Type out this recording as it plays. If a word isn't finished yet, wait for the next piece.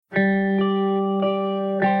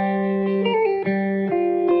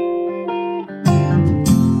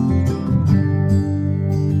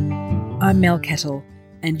Mel Kettle,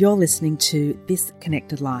 and you're listening to This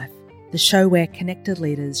Connected Life, the show where connected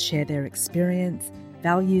leaders share their experience,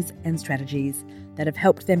 values, and strategies that have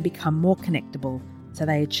helped them become more connectable so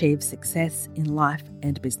they achieve success in life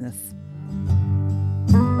and business.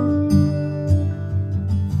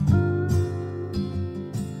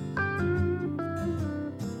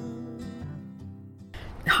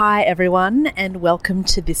 Hi everyone, and welcome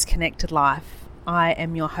to This Connected Life. I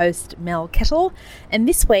am your host, Mel Kettle, and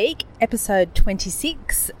this week, episode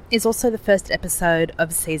 26, is also the first episode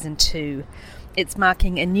of season 2. It's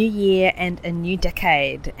marking a new year and a new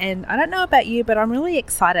decade, and I don't know about you, but I'm really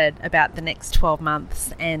excited about the next 12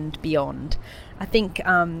 months and beyond. I think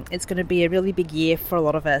it's going to be a really big year for a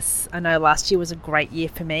lot of us. I know last year was a great year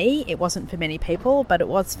for me. It wasn't for many people, but it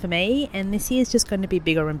was for me, and this year is just going to be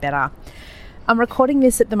bigger and better. I'm recording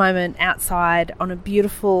this at the moment outside on a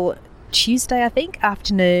beautiful Tuesday, I think,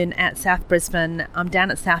 afternoon at South Brisbane. I'm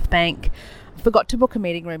down at South Bank. I forgot to book a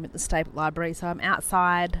meeting room at the State Library, so I'm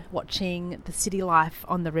outside watching the city life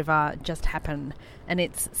on the river just happen, and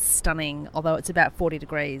it's stunning, although it's about 40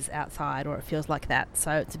 degrees outside, or it feels like that,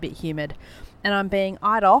 so it's a bit humid. And I'm being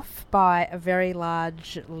eyed off by a very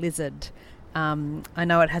large lizard. I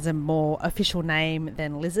know it has a more official name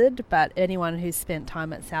than lizard, but anyone who's spent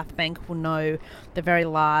time at South Bank will know the very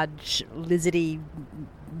large lizardy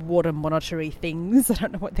water monitory things, I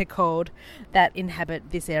don't know what they're called, that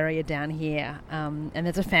inhabit this area down here. And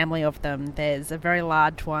there's a family of them. There's a very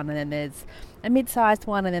large one, and then there's a mid-sized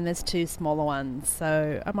one, and then there's two smaller ones.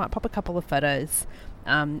 So I might pop a couple of photos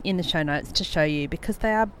in the show notes to show you, because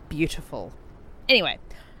they are beautiful. Anyway,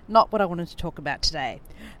 not what I wanted to talk about today.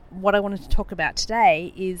 What I wanted to talk about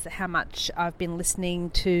today is how much I've been listening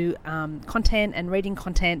to content and reading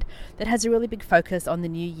content that has a really big focus on the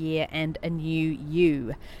new year and a new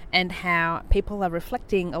you, and how people are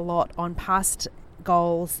reflecting a lot on past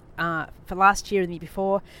goals for last year and the year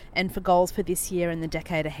before, and for goals for this year and the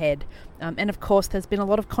decade ahead. And of course, there's been a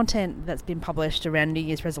lot of content that's been published around New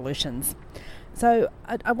Year's resolutions. So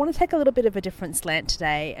I want to take a little bit of a different slant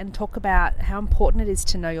today and talk about how important it is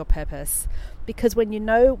to know your purpose. Because when you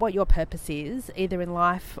know what your purpose is, either in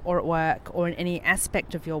life or at work or in any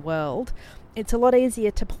aspect of your world, it's a lot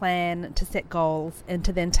easier to plan, to set goals, and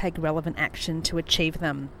to then take relevant action to achieve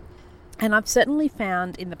them. And I've certainly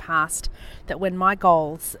found in the past that when my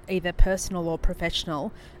goals, either personal or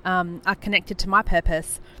professional, are connected to my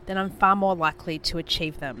purpose, then I'm far more likely to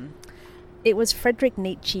achieve them. It was Friedrich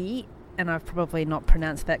Nietzsche, and I've probably not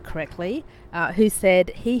pronounced that correctly, who said,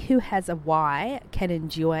 "He who has a why can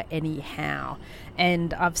endure any how."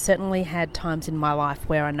 And I've certainly had times in my life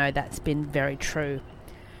where I know that's been very true.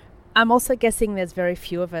 I'm also guessing there's very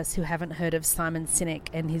few of us who haven't heard of Simon Sinek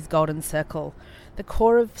and his Golden Circle. The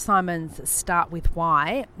core of Simon's Start With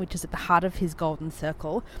Why, which is at the heart of his Golden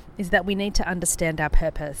Circle, is that we need to understand our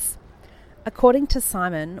purpose. According to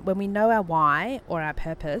Simon, when we know our why, or our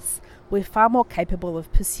purpose, we're far more capable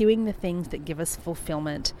of pursuing the things that give us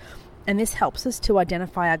fulfillment. And this helps us to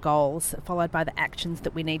identify our goals, followed by the actions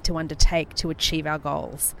that we need to undertake to achieve our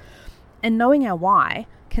goals. And knowing our why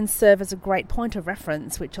can serve as a great point of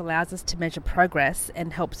reference, which allows us to measure progress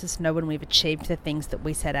and helps us know when we've achieved the things that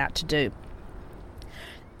we set out to do.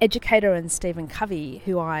 Educator and Stephen Covey,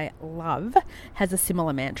 who I love, has a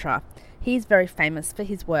similar mantra. He's very famous for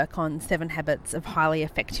his work on 7 Habits of Highly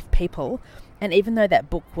Effective People. And even though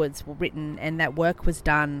that book was written and that work was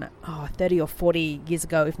done 30 or 40 years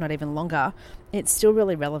ago, if not even longer, it's still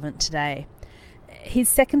really relevant today. His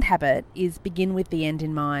second habit is begin with the end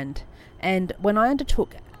in mind. And when I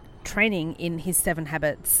undertook training in his 7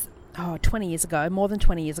 habits, 20 years ago, more than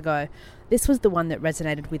 20 years ago, this was the one that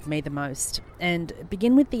resonated with me the most. And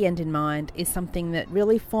begin with the end in mind is something that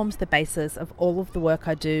really forms the basis of all of the work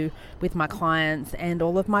I do with my clients and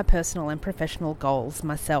all of my personal and professional goals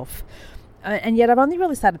myself. And yet I've only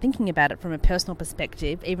really started thinking about it from a personal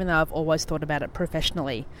perspective, even though I've always thought about it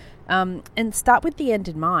professionally. And start with the end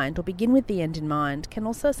in mind, or begin with the end in mind, can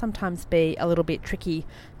also sometimes be a little bit tricky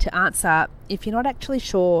to answer if you're not actually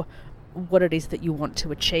sure what it is that you want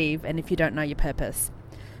to achieve, and if you don't know your purpose.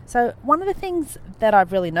 So one of the things that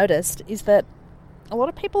I've really noticed is that a lot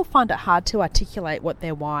of people find it hard to articulate what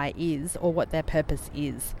their why is or what their purpose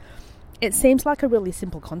is. It seems like a really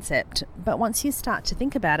simple concept, but once you start to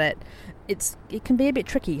think about it, it can be a bit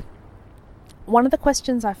tricky. One of the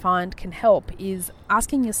questions I find can help is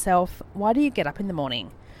asking yourself, why do you get up in the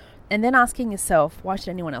morning? And then asking yourself, why should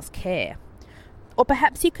anyone else care? Or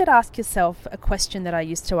perhaps you could ask yourself a question that I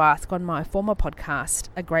used to ask on my former podcast,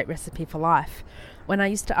 A Great Recipe for Life, when I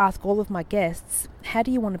used to ask all of my guests, how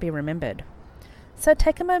do you want to be remembered? So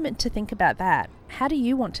take a moment to think about that. How do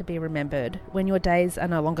you want to be remembered when your days are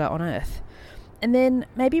no longer on Earth? And then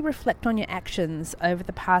maybe reflect on your actions over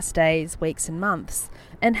the past days, weeks and months,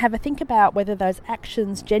 and have a think about whether those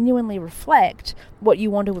actions genuinely reflect what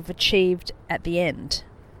you want to have achieved at the end.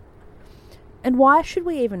 And why should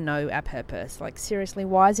we even know our purpose? Like, seriously,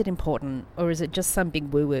 why is it important? Or is it just some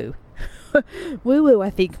big woo-woo? Woo-woo,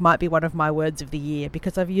 I think, might be one of my words of the year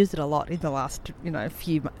because I've used it a lot in the last,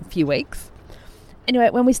 few weeks.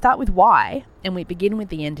 Anyway, when we start with why and we begin with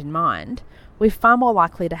the end in mind, we're far more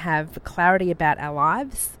likely to have clarity about our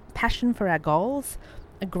lives, passion for our goals,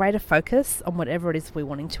 a greater focus on whatever it is we're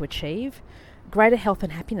wanting to achieve, greater health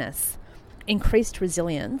and happiness, increased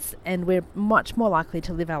resilience, and we're much more likely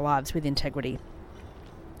to live our lives with integrity.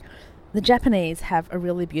 The Japanese have a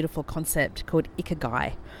really beautiful concept called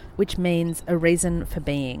ikigai, which means a reason for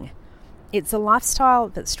being. It's a lifestyle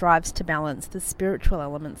that strives to balance the spiritual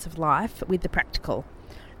elements of life with the practical.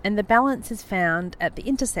 And the balance is found at the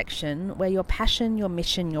intersection where your passion, your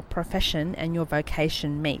mission, your profession, and your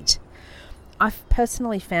vocation meet. I've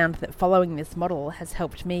personally found that following this model has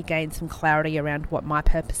helped me gain some clarity around what my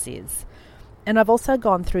purpose is. And I've also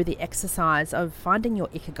gone through the exercise of finding your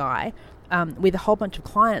ikigai with a whole bunch of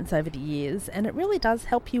clients over the years, and it really does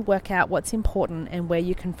help you work out what's important and where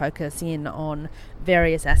you can focus in on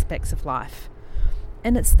various aspects of life.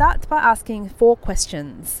 And it starts by asking 4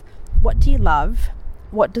 questions. What do you love?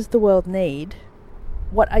 What does the world need?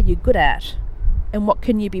 What are you good at? And what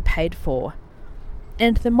can you be paid for?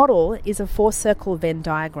 And the model is a 4-circle Venn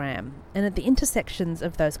diagram. And at the intersections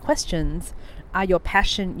of those questions are your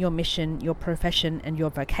passion, your mission, your profession, and your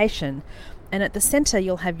vocation. And at the center,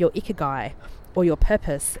 you'll have your ikigai, or your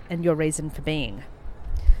purpose, and your reason for being.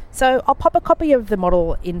 So I'll pop a copy of the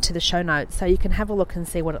model into the show notes so you can have a look and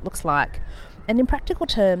see what it looks like. And in practical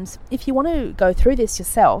terms, if you want to go through this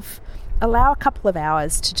yourself, allow a couple of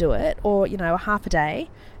hours to do it, or, a half a day.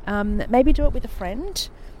 Maybe do it with a friend.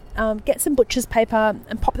 Get some butcher's paper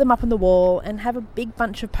and pop them up on the wall and have a big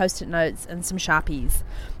bunch of Post-it notes and some Sharpies.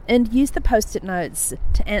 And use the Post-it notes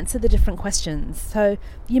to answer the different questions. So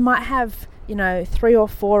you might have, 3 or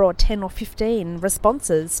 4 or 10 or 15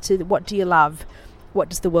 responses to what do you love, what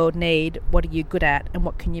does the world need, what are you good at, and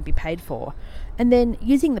what can you be paid for. And then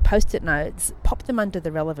using the Post-it notes, pop them under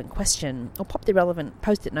the relevant question, or pop the relevant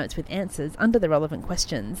Post-it notes with answers under the relevant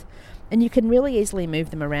questions. And you can really easily move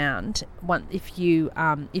them around if you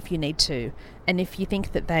need to, and if you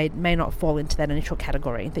think that they may not fall into that initial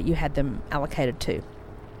category that you had them allocated to.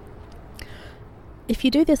 If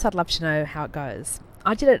you do this, I'd love to know how it goes.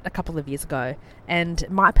 I did it a couple of years ago, and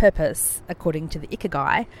my purpose, according to the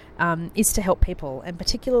Ikigai, is to help people, and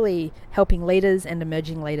particularly helping leaders and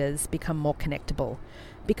emerging leaders become more connectable.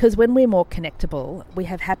 Because when we're more connectable, we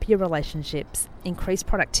have happier relationships, increased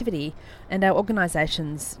productivity, and our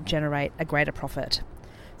organisations generate a greater profit.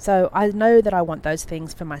 So I know that I want those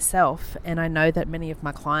things for myself, and I know that many of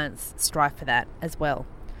my clients strive for that as well.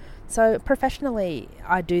 So professionally,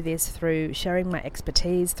 I do this through sharing my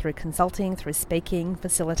expertise, through consulting, through speaking,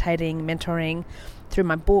 facilitating, mentoring, through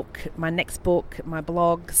my book, my next book, my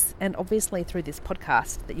blogs, and obviously through this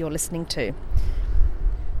podcast that you're listening to.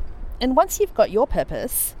 And once you've got your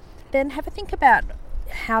purpose, then have a think about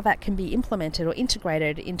how that can be implemented or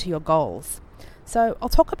integrated into your goals. So I'll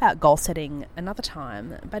talk about goal setting another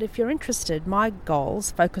time, but if you're interested, my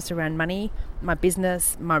goals focus around money, my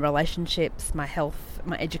business, my relationships, my health,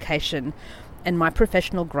 my education, and my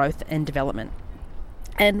professional growth and development.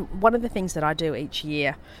 And one of the things that I do each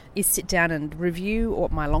year is sit down and review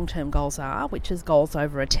what my long-term goals are, which is goals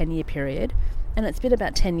over a 10-year period. And it's been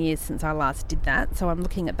about 10 years since I last did that, so I'm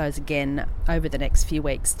looking at those again over the next few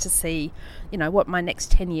weeks to see, what my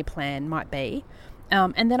next 10-year plan might be.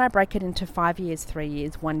 And then I break it into 5 years, 3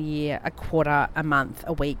 years, 1 year, a quarter, a month,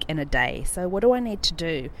 a week, and a day. So what do I need to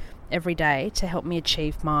do every day to help me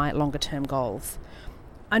achieve my longer term goals?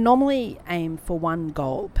 I normally aim for one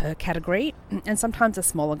goal per category and sometimes a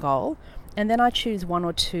smaller goal. And then I choose 1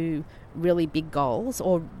 or 2 really big goals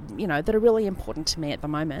or, that are really important to me at the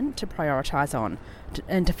moment to prioritise on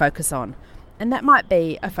and to focus on. And that might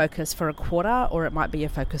be a focus for a quarter or it might be a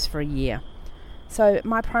focus for a year. So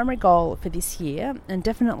my primary goal for this year, and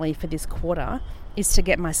definitely for this quarter, is to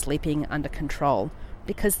get my sleeping under control,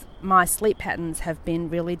 because my sleep patterns have been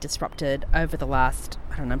really disrupted over the last,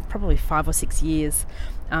 probably 5 or 6 years,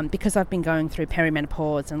 because I've been going through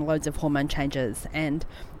perimenopause and loads of hormone changes. And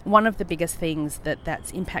one of the biggest things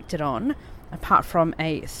that's impacted on, apart from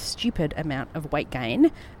a stupid amount of weight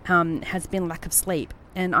gain, has been lack of sleep.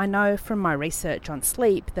 And I know from my research on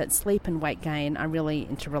sleep that sleep and weight gain are really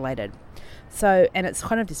interrelated. So, and it's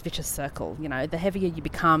kind of this vicious circle, the heavier you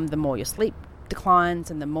become, the more your sleep declines,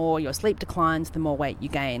 and the more your sleep declines, the more weight you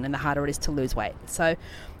gain and the harder it is to lose weight. So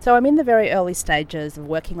I'm in the very early stages of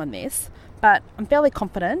working on this, but I'm fairly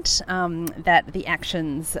confident that the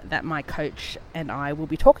actions that my coach and I will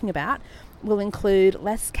be talking about will include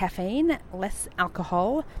less caffeine, less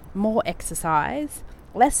alcohol, more exercise,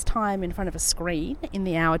 less time in front of a screen in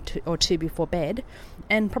the hour or two before bed,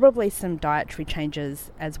 and probably some dietary changes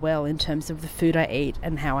as well in terms of the food I eat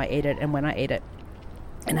and how I eat it and when I eat it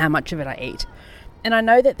and how much of it I eat. And I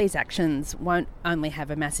know that these actions won't only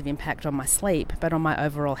have a massive impact on my sleep, but on my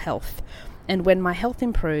overall health. And when my health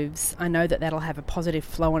improves, I know that that'll have a positive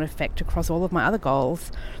flow-on effect across all of my other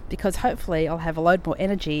goals, because hopefully I'll have a load more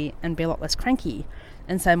energy and be a lot less cranky.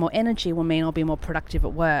 And so more energy will mean I'll be more productive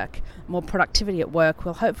at work. More productivity at work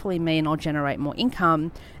will hopefully mean I'll generate more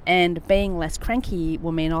income, and being less cranky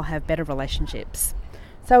will mean I'll have better relationships.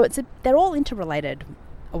 So they're all interrelated.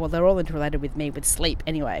 Well, they're all interrelated with me with sleep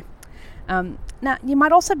anyway. Now, you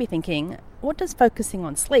might also be thinking, what does focusing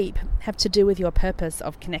on sleep have to do with your purpose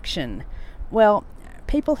of connection? Well,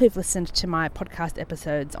 people who've listened to my podcast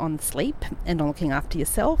episodes on sleep and on looking after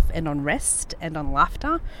yourself and on rest and on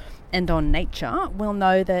laughter and on nature will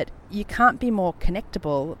know that you can't be more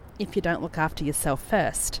connectable if you don't look after yourself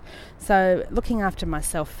first. So looking after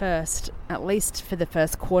myself first, at least for the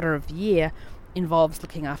first quarter of the year, involves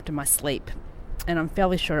looking after my sleep. And I'm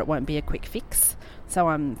fairly sure it won't be a quick fix. So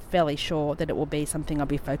I'm fairly sure that it will be something I'll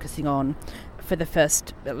be focusing on for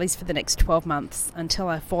at least for the next 12 months, until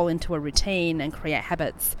I fall into a routine and create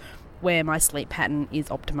habits where my sleep pattern is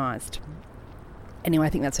optimized. Anyway, I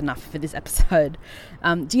think that's enough for this episode.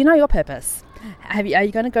 Do you know your purpose? Are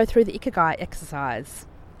you going to go through the Ikigai exercise?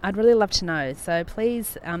 I'd really love to know. So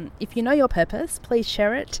please, if you know your purpose, please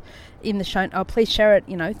share it in the show. Or please share it,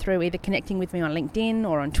 through either connecting with me on LinkedIn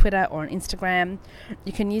or on Twitter or on Instagram.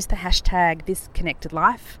 You can use the hashtag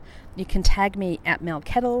ThisConnectedLife. You can tag me at Mel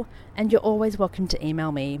Kettle, and you're always welcome to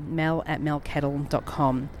email me,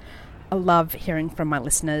 mel@melkettle.com. I love hearing from my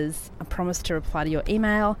listeners. I promise to reply to your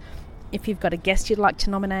email. If you've got a guest you'd like to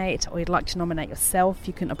nominate, or you'd like to nominate yourself,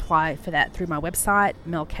 you can apply for that through my website,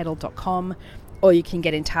 melkettle.com, or you can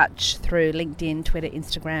get in touch through LinkedIn, Twitter,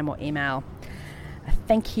 Instagram, or email.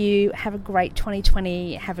 Thank you. Have a great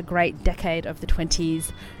 2020. Have a great decade of the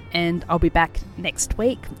 20s. And I'll be back next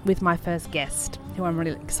week with my first guest, who I'm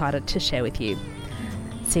really excited to share with you.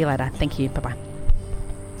 See you later. Thank you. Bye-bye.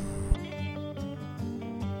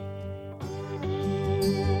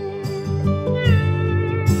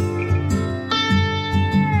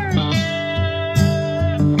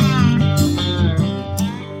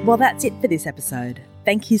 Well, that's it for this episode.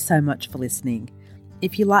 Thank you so much for listening.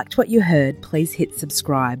 If you liked what you heard, please hit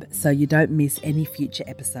subscribe so you don't miss any future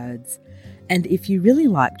episodes. And if you really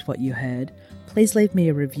liked what you heard, please leave me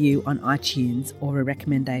a review on iTunes or a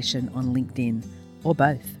recommendation on LinkedIn, or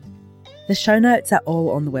both. The show notes are all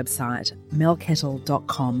on the website,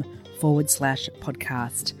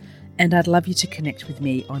 melkettle.com/podcast. And I'd love you to connect with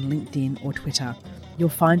me on LinkedIn or Twitter. You'll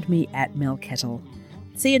find me at Mel Kettle.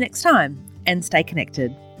 See you next time, and stay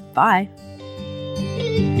connected. Bye.